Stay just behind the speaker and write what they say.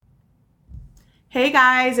Hey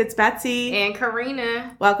guys, it's Betsy. And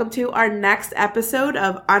Karina. Welcome to our next episode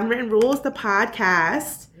of Unwritten Rules, the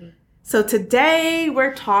podcast. So today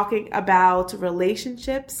we're talking about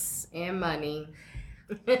relationships. And money.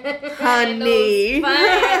 Honey.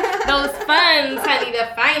 those funds, honey, the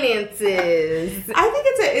finances. I think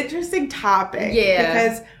it's an interesting topic. Yeah.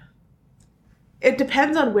 Because it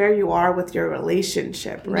depends on where you are with your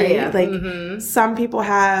relationship, right? Yeah. Like some people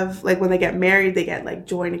have, like when they get married, they get like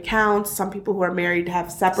joint accounts. Some people who are married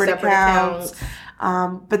have separate accounts.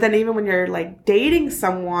 But then even when you're like dating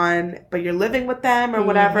someone, but you're living with them or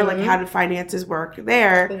whatever, like how do finances work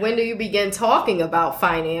there? When do you begin talking about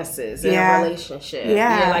finances in a relationship?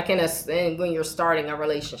 Yeah. Like when you're starting a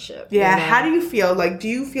relationship. Yeah. You know? How do you feel? Like, do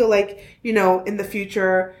you feel like, you know, in the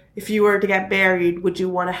future, if you were to get married, would you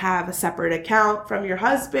want to have a separate account from your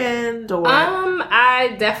husband? Or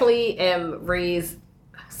I definitely am raised.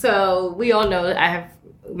 So we all know that I have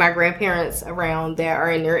my grandparents around that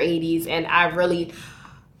are in their 80s, and I really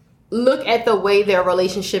look at the way their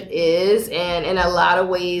relationship is, and in a lot of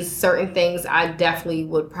ways, certain things I definitely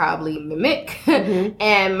would probably mimic.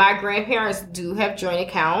 And my grandparents do have joint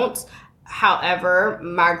accounts. However,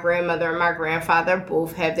 my grandmother and my grandfather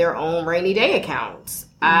both have their own rainy day accounts.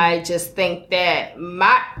 I just think that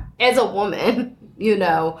as a woman, you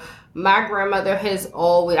know, my grandmother has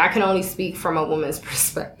always, I can only speak from a woman's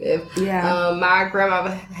perspective. Yeah. My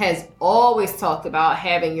grandmother has always talked about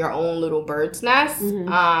having your own little bird's nest.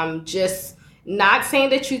 Just not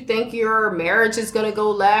saying that you think your marriage is going to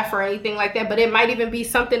go left or anything like that, but it might even be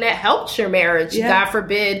something that helps your marriage. God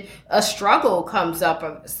forbid a struggle comes up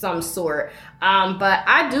of some sort. But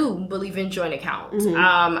I do believe in joint accounts.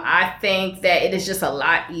 I think that it is just a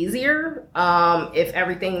lot easier if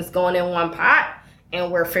everything's going in one pot and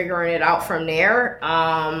we're figuring it out from there.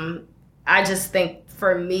 I just think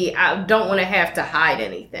for me, I don't want to have to hide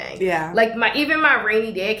anything. Yeah. Like even my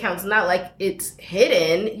rainy day account's not like it's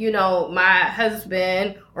hidden. You know, my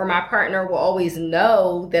husband or my partner will always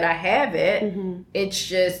know that I have it. It's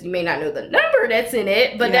just, you may not know the number that's in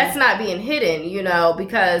it, but that's not being hidden, you know,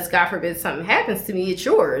 because God forbid something happens to me, it's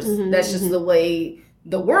yours. That's just the way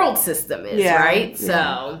the world system is, right?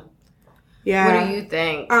 So what do you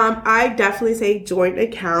think? I definitely say joint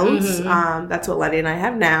accounts. That's what Letty and I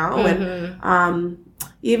have now. And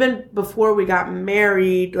even before we got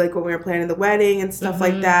married, like when we were planning the wedding and stuff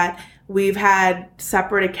like that, we've had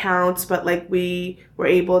separate accounts, but like we were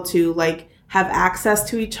able to like have access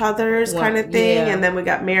to each other's kind of thing. And then we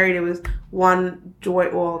got married. It was one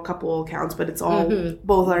joint, well, a couple accounts, but it's all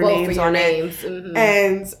both our names on it.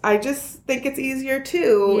 And I just think it's easier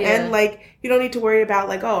too. And like, you don't need to worry about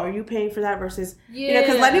like, oh, are you paying for that versus, you know,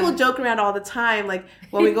 because Lenny will joke around all the time. Like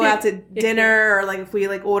when we go out to dinner or like if we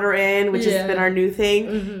like order in, which has been our new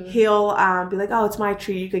thing, he'll be like, oh, it's my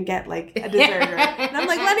treat. You can get like a dessert. And I'm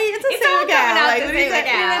like, Lenny, it's the same account. Like, you know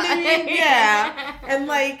what I mean? Yeah. And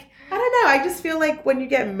like, I don't know. I just feel like when you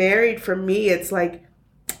get married, for me, it's like,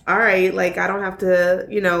 all right, like I don't have to,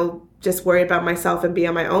 you know, just worry about myself and be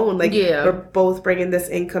on my own. Like we're both bringing this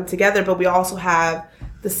income together, but we also have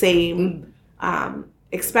the same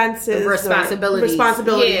expenses. Responsibility.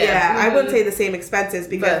 I wouldn't say the same expenses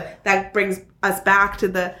because that brings us back to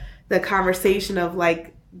the conversation of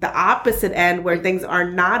like the opposite end where things are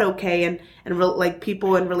not okay and like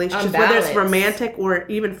people in relationships, whether it's romantic or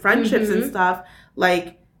even friendships and stuff,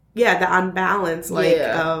 like, the unbalance,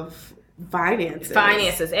 of finances.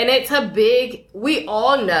 And it's we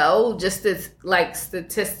all know, just as like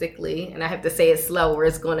statistically, and I have to say it slow or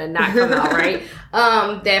it's going to not come out right,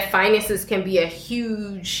 that finances can be a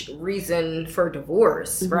huge reason for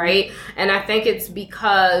divorce, right? And I think it's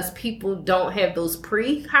because people don't have those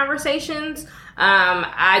pre-conversations.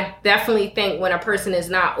 I definitely think when a person is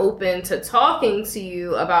not open to talking to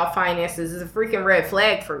you about finances is a freaking red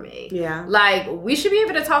flag for me. Yeah. Like, we should be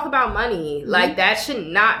able to talk about money. Like, that should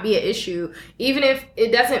not be an issue. Even if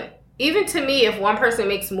it doesn't, even to me, if one person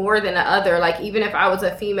makes more than the other, like even if I was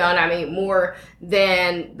a female and I made more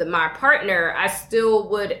than my partner, I still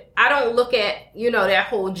would, I don't look at, you know, that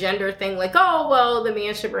whole gender thing like, oh, well, the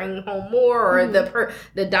man should bring home more or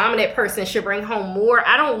the dominant person should bring home more.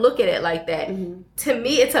 I don't look at it like that. To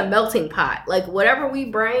me, it's a melting pot. Like whatever we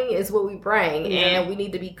bring is what we bring. And we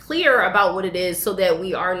need to be clear about what it is so that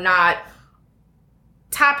we are not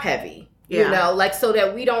top heavy, you know, like so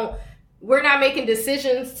that we're not making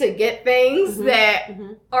decisions to get things that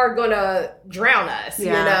are going to drown us.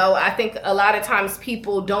 You know, I think a lot of times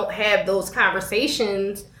people don't have those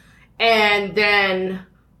conversations and then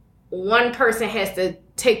one person has to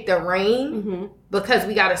take the reign because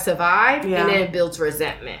we got to survive and then it builds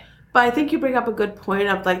resentment. But I think you bring up a good point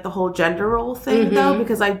of like the whole gender role thing though,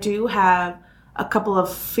 because I do have a couple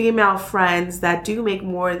of female friends that do make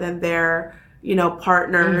more than their,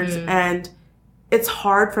 partners. And it's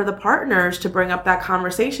hard for the partners to bring up that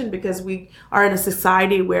conversation because we are in a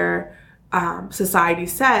society where society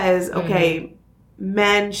says, okay,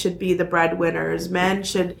 men should be the breadwinners. Men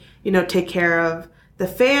should, take care of the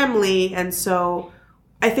family. And so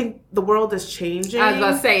I think the world is changing. I was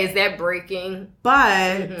going to say, is that breaking?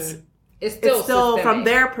 But it's still from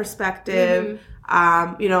their perspective,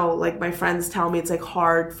 like my friends tell me, it's like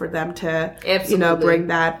hard for them to, bring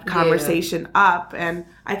that conversation up. And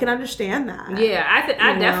I can understand that. Yeah,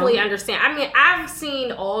 I definitely understand. I mean, I've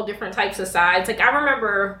seen all different types of sides. Like, I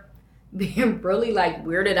remember being really, like,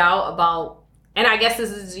 weirded out about, and I guess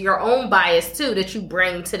this is your own bias, too, that you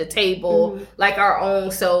bring to the table, like our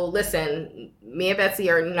own. So, listen, me and Betsy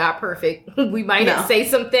are not perfect. We might say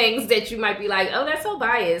some things that you might be like, oh, that's so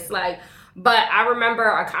biased. Like, but I remember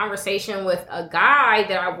a conversation with a guy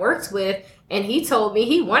that I worked with, and he told me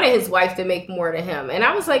he wanted his wife to make more than him. And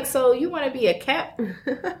I was like, so you want to be a kept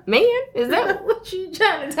man? Is that what you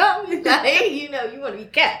trying to tell me? Like, you want to be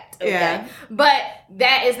kept. Okay? Yeah. But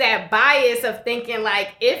that is that bias of thinking, like,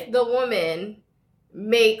 if the woman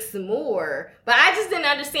makes more, but I just didn't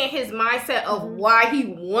understand his mindset of why he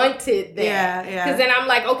wanted that. Yeah. Because then I'm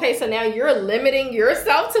like, okay, so now you're limiting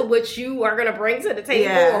yourself to what you are going to bring to the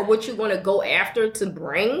table or what you want to go after to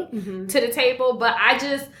bring to the table. But I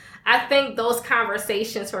think those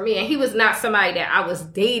conversations for me, and he was not somebody that I was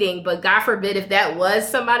dating, but God forbid if that was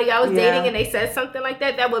somebody I was dating and they said something like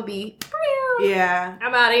that, that would be,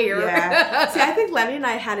 I'm out of here. Yeah. See, I think Lenny and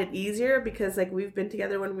I had it easier because, like, we've been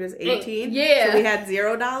together when we was 18. Yeah. So we had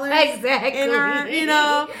 $0. Exactly. In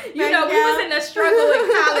our, we was in the struggle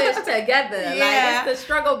in college together. Like, it's the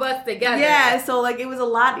struggle bus together. Yeah. So, like, it was a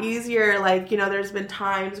lot easier. Like, there's been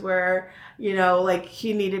times where, like,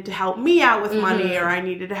 he needed to help me out with money or I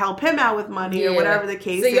needed to help him out with money or whatever the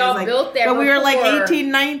case is. So y'all built that But we before. were like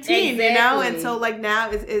 18, 19, And so, like,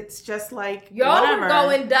 now it's just like, y'all whatever. were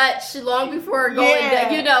going Dutch long before going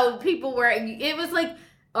Dutch. People were, it was like,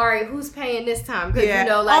 all right, who's paying this time? Because,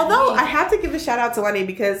 although I have to give a shout out to Lenny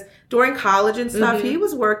because during college and stuff, he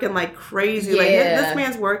was working like crazy. Like, this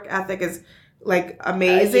man's work ethic is, like,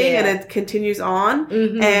 amazing and it continues on.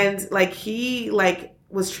 And, like, he, like,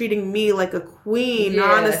 was treating me like a queen,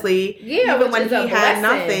 honestly. Yeah, even when he had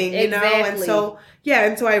nothing, and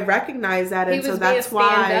so I recognize that, and so that's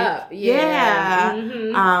why.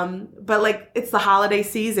 But, like, it's the holiday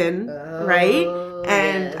season, right?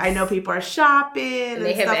 And I know people are shopping and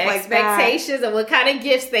they stuff have like that. Expectations of what kind of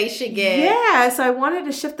gifts they should get. Yeah, so I wanted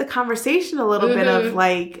to shift the conversation a little bit of,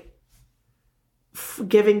 like,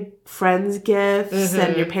 giving friends gifts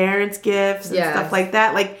and your parents gifts and stuff like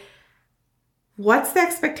that. Like, what's the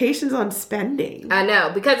expectations on spending? I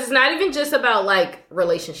know, because it's not even just about, like,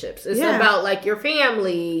 relationships. It's about, like, your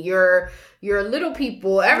family, your little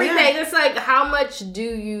people, everything. It's like, how much do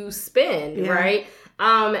you spend, right?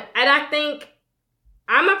 And I think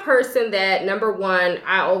I'm a person that, number one,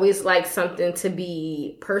 I always like something to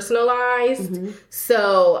be personalized.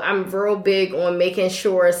 So I'm real big on making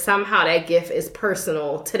sure somehow that gift is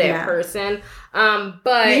personal to that person.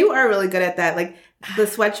 But you are really good at that. Like, the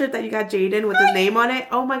sweatshirt that you got Jaden with his name on it.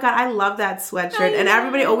 Oh my God, I love that sweatshirt. And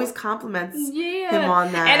everybody always compliments him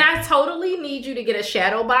on that. And I totally need you to get a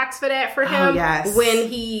shadow box for that for him. When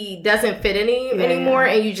he doesn't fit anymore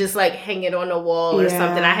and you just, like, hang it on the wall or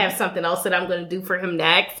something. I have something else that I'm going to do for him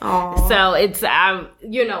next. So it's, my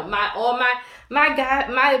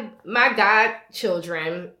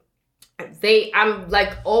godchildren, I'm,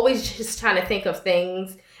 like, always just trying to think of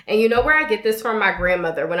things. And you know where I get this from? My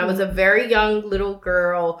grandmother. When I was a very young little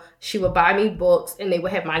girl, she would buy me books and they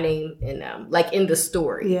would have my name in them, like, in the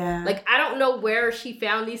story. Yeah. Like, I don't know where she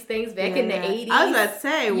found these things back in the 80s. I was about to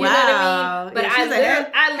say, you know what I mean? But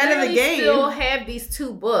I literally still have these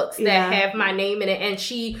 2 books that have my name in it. And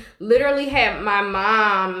she literally had my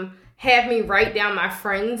mom have me write down my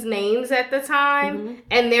friends' names at the time,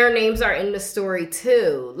 and their names are in the story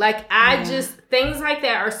too. Like, I just, things like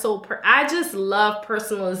that are so, I just love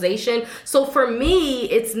personalization. So for me,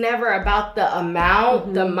 it's never about the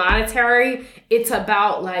amount, the monetary, it's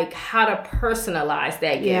about, like, how to personalize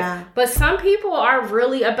that gift. Yeah. But some people are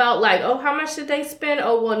really about, like, oh, how much did they spend?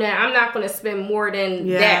 Oh, well, now I'm not going to spend more than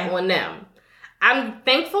that on them. I'm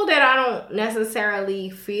thankful that I don't necessarily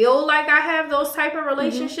feel like I have those type of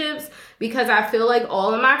relationships because I feel like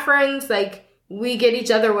all of my friends, like, we get each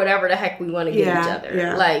other whatever the heck we want to get each other.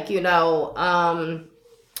 Yeah. Like,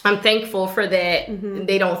 I'm thankful for that.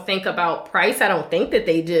 They don't think about price. I don't think that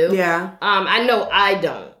they do. Yeah. I know I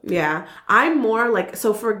don't. Yeah. I'm more like,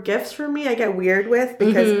 so for gifts for me, I get weird with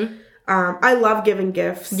because I love giving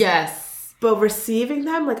gifts. Yes. But receiving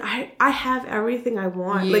them, like, I have everything I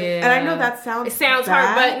want. Yeah. Like, and I know that sounds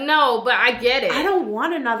hard, but I get it. I don't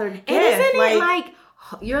want another gift. And isn't it like,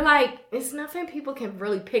 you're like, it's nothing people can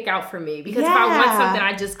really pick out for me. Because if I want something,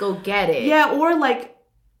 I just go get it. Yeah, or like,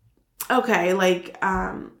 okay, like,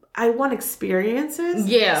 I want experiences.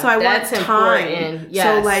 Yeah, so I want time. Yes.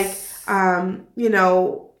 So like, you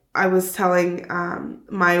know, I was telling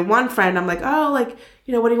my one friend, I'm like, oh, like,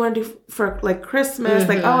 you know, what do you want to do for like Christmas?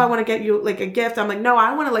 Like, oh, I want to get you like a gift. I'm like, no,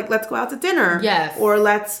 I want to like, let's go out to dinner. Yes. Or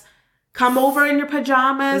let's come over in your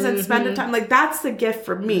pajamas and spend the time. Like, that's the gift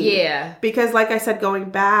for me. Yeah. Because like I said, going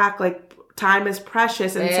back, like, time is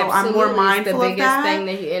precious, and so I'm more mindful of that. Thing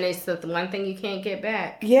that and it's the one thing you can't get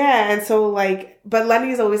back. Yeah, and so like, but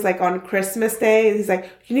Lenny's always like on Christmas Day, he's like,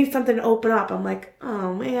 you need something to open up. I'm like,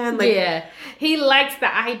 oh man, like, yeah, he likes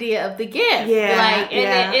the idea of the gift. Yeah, like,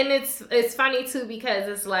 and it's funny too because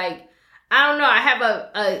it's like, I don't know, I have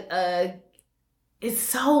a it's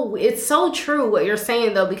so true what you're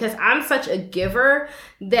saying though, because I'm such a giver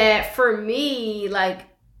that for me, like,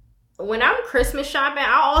 when I'm Christmas shopping,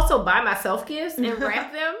 I'll also buy myself gifts and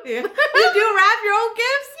wrap them. Yeah. You do wrap your own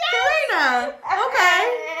gifts? Yes. Karina. Okay.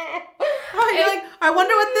 Oh, you're like, I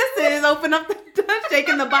wonder what this is. Open up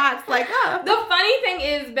shaking the box. Like, oh. The funny thing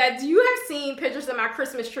is that you have seen pictures of my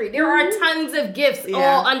Christmas tree. There are tons of gifts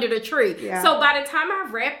all under the tree. Yeah. So by the time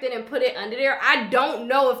I've wrapped it and put it under there, I don't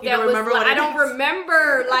know if that was, I don't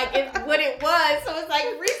remember like what it was. So it's like,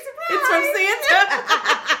 it's from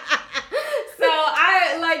Santa. So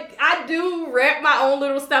I do wrap my own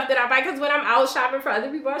little stuff that I buy, because when I'm out shopping for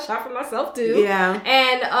other people, I shop for myself too. Yeah.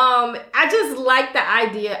 And I just like the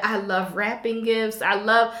idea. I love wrapping gifts. So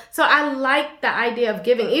I like the idea of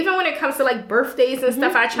giving. Even when it comes to like birthdays and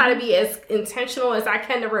stuff, I try to be as intentional as I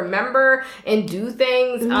can to remember and do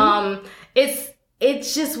things.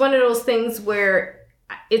 It's just one of those things where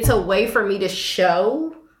it's a way for me to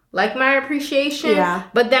show like my appreciation,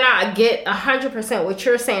 but then I get 100% what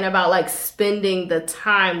you're saying about like spending the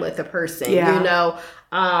time with a person, you know.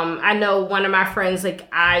 I know one of my friends, like,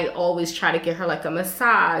 I always try to get her like a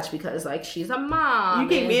massage because like she's a mom. You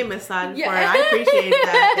gave me a massage for her. I appreciate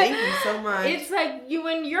that. Thank you so much. It's like you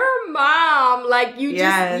and your mom, like you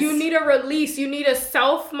you need a release. You need a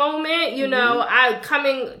self moment. You know,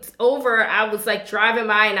 coming over, I was like driving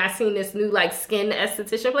by and I seen this new like skin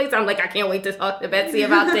esthetician place. I'm like, I can't wait to talk to Betsy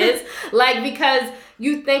about this. Like, because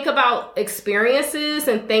you think about experiences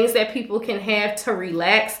and things that people can have to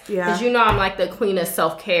relax. Because you know I'm like the queen of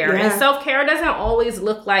self-care. And self-care doesn't always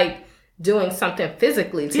look like doing something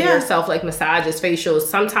physically to yourself, like massages, facials.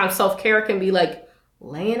 Sometimes self-care can be like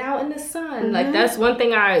laying out in the sun. Like, that's one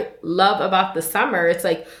thing I love about the summer. It's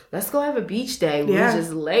like, let's go have a beach day. We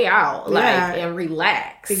just lay out and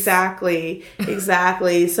relax. Exactly.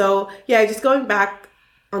 So, just going back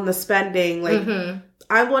on the spending, like,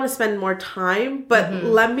 I want to spend more time, but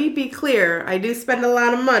let me be clear. I do spend a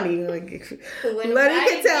lot of money. Like, let me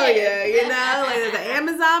can tell you, you know, like there's an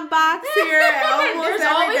Amazon box here almost There's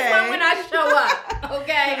every always day. one when I show up.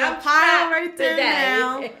 Okay, I'm a pile right there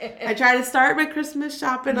now. I try to start my Christmas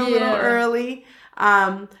shopping a little early,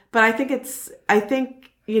 but I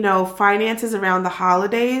think you know, finances around the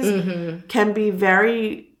holidays can be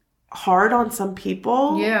very hard on some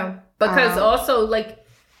people. Yeah, because also like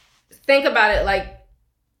think about it, like,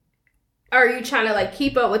 are you trying to like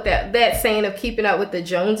keep up with that saying of keeping up with the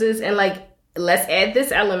Joneses? And like, let's add this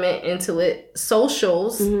element into it. Social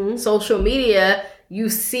media, you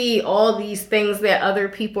see all these things that other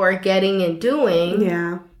people are getting and doing.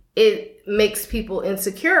 Yeah. It makes people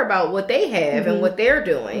insecure about what they have and what they're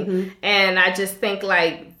doing. And I just think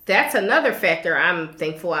like, that's another factor. I'm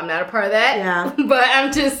thankful I'm not a part of that. Yeah. But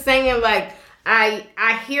I'm just saying, like,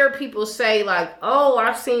 I hear people say like, oh,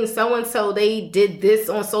 I've seen so-and-so, they did this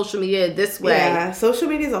on social media this way. Yeah, social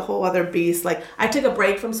media is a whole other beast. Like, I took a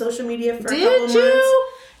break from social media for a couple months. Did you?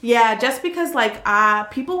 Yeah, just because like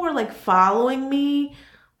people were like following me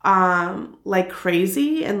like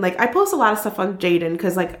crazy, and like I post a lot of stuff on Jaden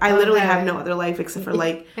because like I literally have no other life except for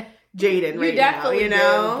like Jaden right now, you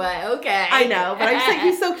know? Do, but okay. I know, but I just think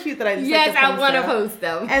he's so cute that I just like to post I want to post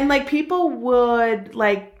them. And like people would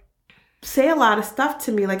like say a lot of stuff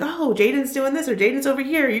to me like, oh, Jaden's doing this or Jaden's over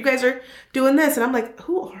here, you guys are doing this, and I'm like,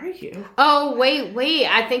 who are you? Oh, wait,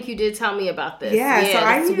 I think you did tell me about this. Yeah, so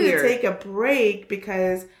I needed to take a break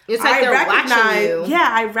because it's like they're watching you. Yeah,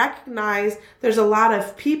 I recognize there's a lot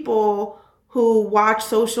of people who watch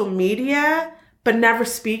social media but never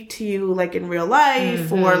speak to you like in real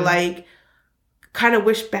life or like kind of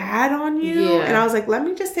wish bad on you. And I was like, let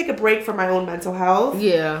me just take a break from my own mental health.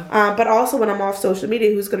 But also when I'm off social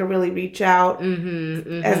media, who's going to really reach out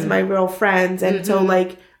as my real friends? And so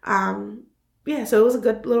like, yeah, so it was a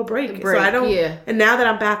good little break. So I don't, and now that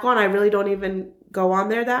I'm back on, I really don't even go on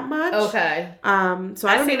there that much. Okay. So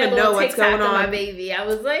I don't even know what's going on. My baby, I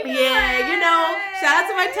was like, yeah, you know, shout out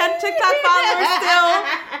to my 10 TikTok followers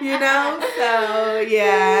still, you know. So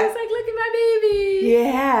yeah, it's like, look at my baby.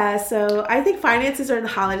 Yeah. So I think finances during the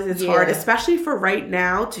holidays is hard, especially for right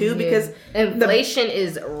now too, because inflation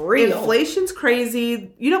is real. Inflation's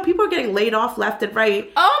crazy. You know, people are getting laid off left and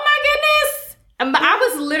right. Oh my goodness. I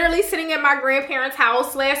was literally sitting at my grandparents'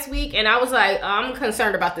 house last week, and I was like, I'm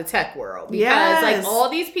concerned about the tech world. Because, like, all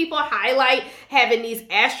these people highlight having these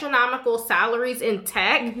astronomical salaries in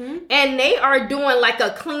tech, and they are doing, like, a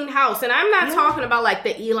clean house. And I'm not talking about, like,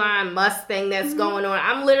 the Elon Musk thing that's going on.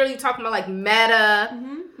 I'm literally talking about, like, Meta,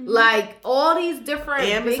 like, all these different...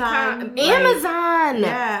 Amazon.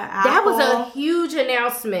 Yeah, Apple. That was a huge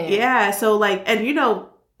announcement. Yeah, so, like, and, you know...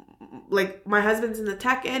 Like, my husband's in the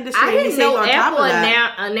tech industry. I didn't know Apple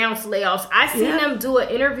announced layoffs. I seen them do an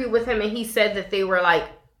interview with him, and he said that they were, like,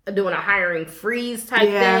 doing a hiring freeze type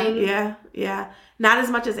thing. Yeah. Not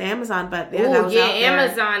as much as Amazon, but that was out there.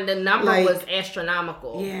 Amazon, the number was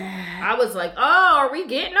astronomical. Yeah. I was like, oh, are we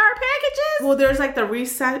getting our packages? Well, there's, like, the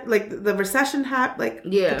recession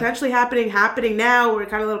potentially happening now. We're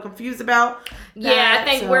kind of a little confused about that. Yeah, I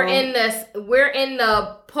think we're in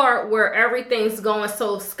the part where everything's going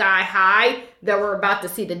so sky high that we're about to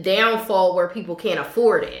see the downfall where people can't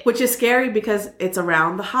afford it. Which is scary because it's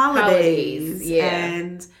around the holidays. Yeah.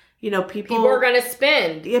 And, you know, people are going to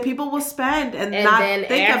spend. Yeah, people will spend and not then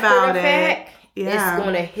think about it. Yeah. It's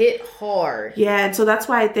going to hit hard. Yeah, and so that's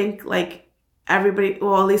why I think, like, everybody,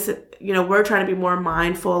 well, at least, you know, we're trying to be more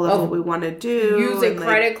mindful of what we want to do. Using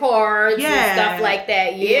credit cards and stuff like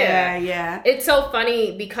that. Yeah. It's so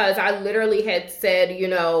funny because I literally had said, you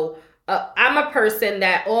know, I'm a person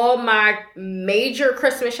that all my major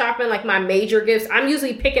Christmas shopping, like my major gifts, I'm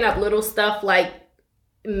usually picking up little stuff like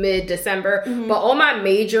mid-December, but all my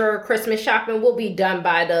major Christmas shopping will be done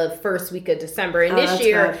by the first week of December. And this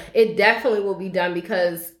year, it definitely will be done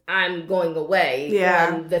because I'm going away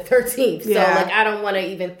on the 13th. So, like, I don't want to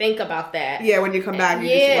even think about that. Yeah, when you come back, you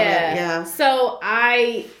just want to, So,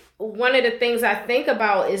 one of the things I think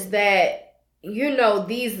about is that, you know,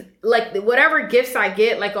 these, like, whatever gifts I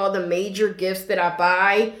get, like all the major gifts that I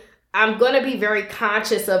buy, I'm going to be very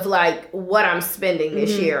conscious of, like, what I'm spending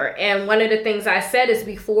this year. And one of the things I said is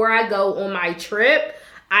before I go on my trip,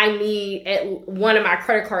 I need one of my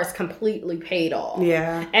credit cards completely paid off.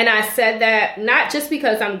 Yeah. And I said that not just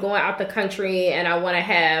because I'm going out the country and I want to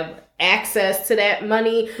have access to that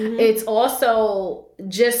money. It's also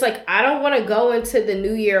just like I don't want to go into the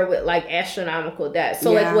new year with like astronomical debt.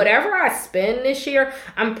 So like whatever I spend this year,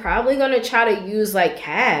 I'm probably going to try to use like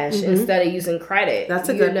cash instead of using credit. That's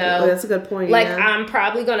a good point. Like I'm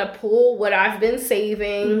probably going to pull what I've been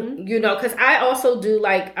saving, you know, because I also do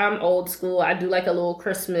like, I'm old school. I do like a little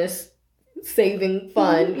Christmas saving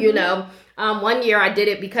fund, you know. One year I did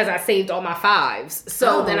it because I saved all my fives.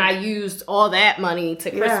 So then I used all that money to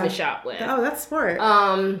Christmas shop with. Oh, that's smart.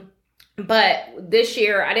 But this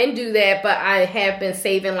year I didn't do that, but I have been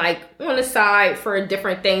saving like on the side for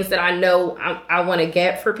different things that I know I want to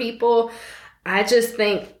get for people. I just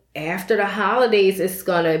think after the holidays, it's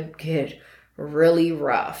going to get really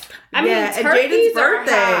rough. I mean, and turkeys Jaden's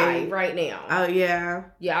birthday are high right now. Oh yeah,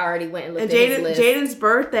 I already went and looked at his list. Jaden's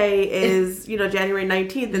birthday is January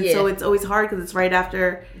 19th, and so it's always hard because it's right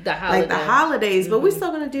after the holidays. But we're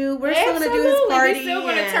still gonna do his party. We're still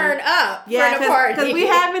gonna turn up for the party because we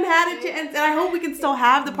haven't had it, and I hope we can still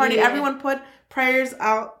have the party. Everyone put prayers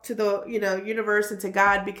out to the universe and to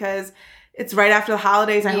God because it's right after the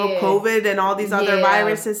holidays. I hope COVID and all these other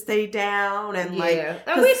viruses stay down. And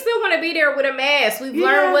and we still want to be there with a mask. We've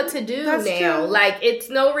learned what to do now. True. Like, it's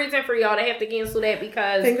no reason for y'all to have to cancel that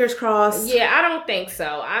because... Fingers crossed. Yeah, I don't think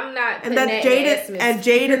so. I'm not... And that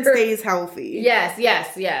Jaden stays healthy. Yes.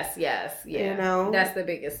 Yeah. You know? That's the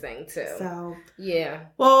biggest thing, too. So... Yeah.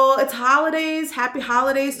 Well, it's holidays. Happy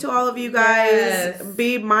holidays to all of you guys. Yes.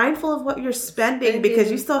 Be mindful of what you're spending because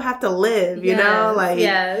you still have to live, you know? Like,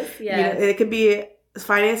 it can be,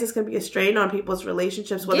 finances can be a strain on people's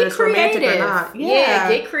relationships, whether it's romantic or not. Yeah,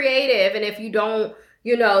 get creative. And if you don't,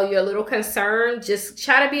 you're a little concerned, just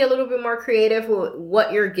try to be a little bit more creative with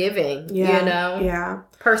what you're giving, Yeah.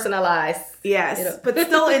 Personalized. Yes, but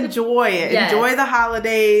still enjoy it. Yes. Enjoy the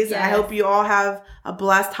holidays. Yes. I hope you all have a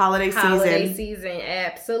blessed holiday season.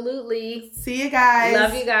 Absolutely. See you guys.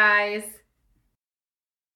 Love you guys.